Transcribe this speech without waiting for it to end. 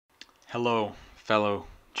Hello, fellow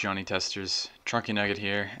Johnny Testers. Trunky Nugget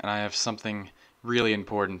here, and I have something really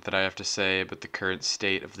important that I have to say about the current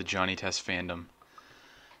state of the Johnny Test fandom.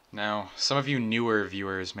 Now, some of you newer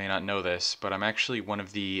viewers may not know this, but I'm actually one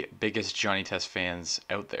of the biggest Johnny Test fans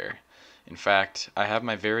out there. In fact, I have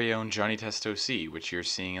my very own Johnny Test OC, which you're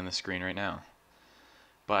seeing on the screen right now.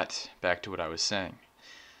 But, back to what I was saying.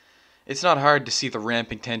 It's not hard to see the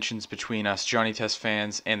rampant tensions between us Johnny Test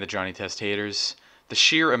fans and the Johnny Test haters. The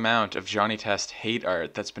sheer amount of Johnny Test hate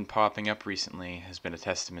art that's been popping up recently has been a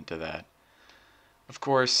testament to that. Of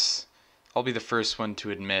course, I'll be the first one to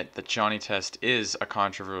admit that Johnny Test is a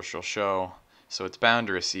controversial show, so it's bound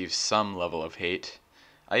to receive some level of hate.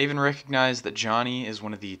 I even recognize that Johnny is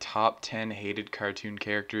one of the top 10 hated cartoon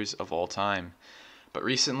characters of all time. But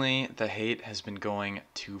recently, the hate has been going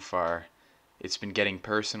too far. It's been getting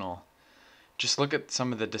personal. Just look at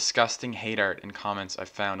some of the disgusting hate art and comments I've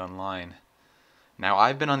found online. Now,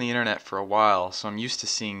 I've been on the internet for a while, so I'm used to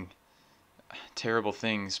seeing terrible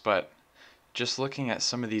things, but just looking at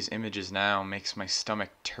some of these images now makes my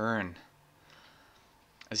stomach turn.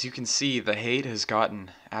 As you can see, the hate has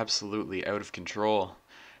gotten absolutely out of control.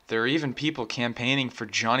 There are even people campaigning for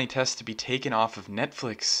Johnny Test to be taken off of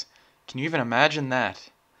Netflix. Can you even imagine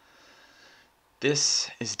that?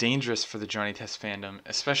 This is dangerous for the Johnny Test fandom,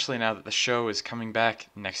 especially now that the show is coming back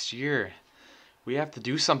next year. We have to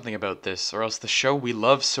do something about this, or else the show we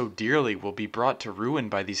love so dearly will be brought to ruin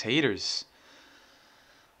by these haters.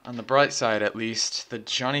 On the bright side, at least, the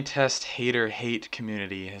Johnny Test hater hate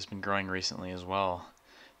community has been growing recently as well.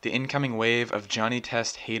 The incoming wave of Johnny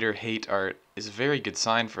Test hater hate art is a very good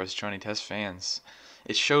sign for us Johnny Test fans.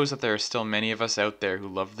 It shows that there are still many of us out there who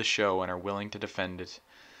love the show and are willing to defend it.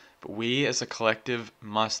 But we as a collective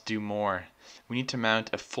must do more. We need to mount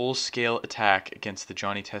a full-scale attack against the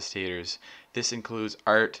Johnny Test haters. This includes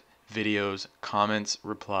art, videos, comments,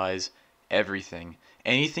 replies, everything.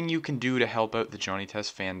 Anything you can do to help out the Johnny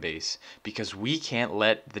Test fan base, because we can't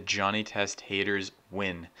let the Johnny Test haters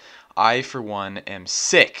win. I, for one, am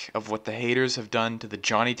sick of what the haters have done to the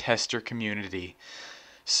Johnny Tester community.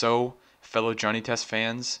 So, fellow Johnny Test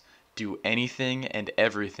fans, do anything and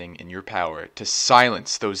everything in your power to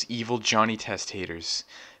silence those evil Johnny Test haters.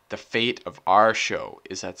 The fate of our show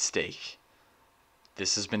is at stake.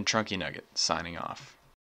 This has been Trunky Nugget, signing off.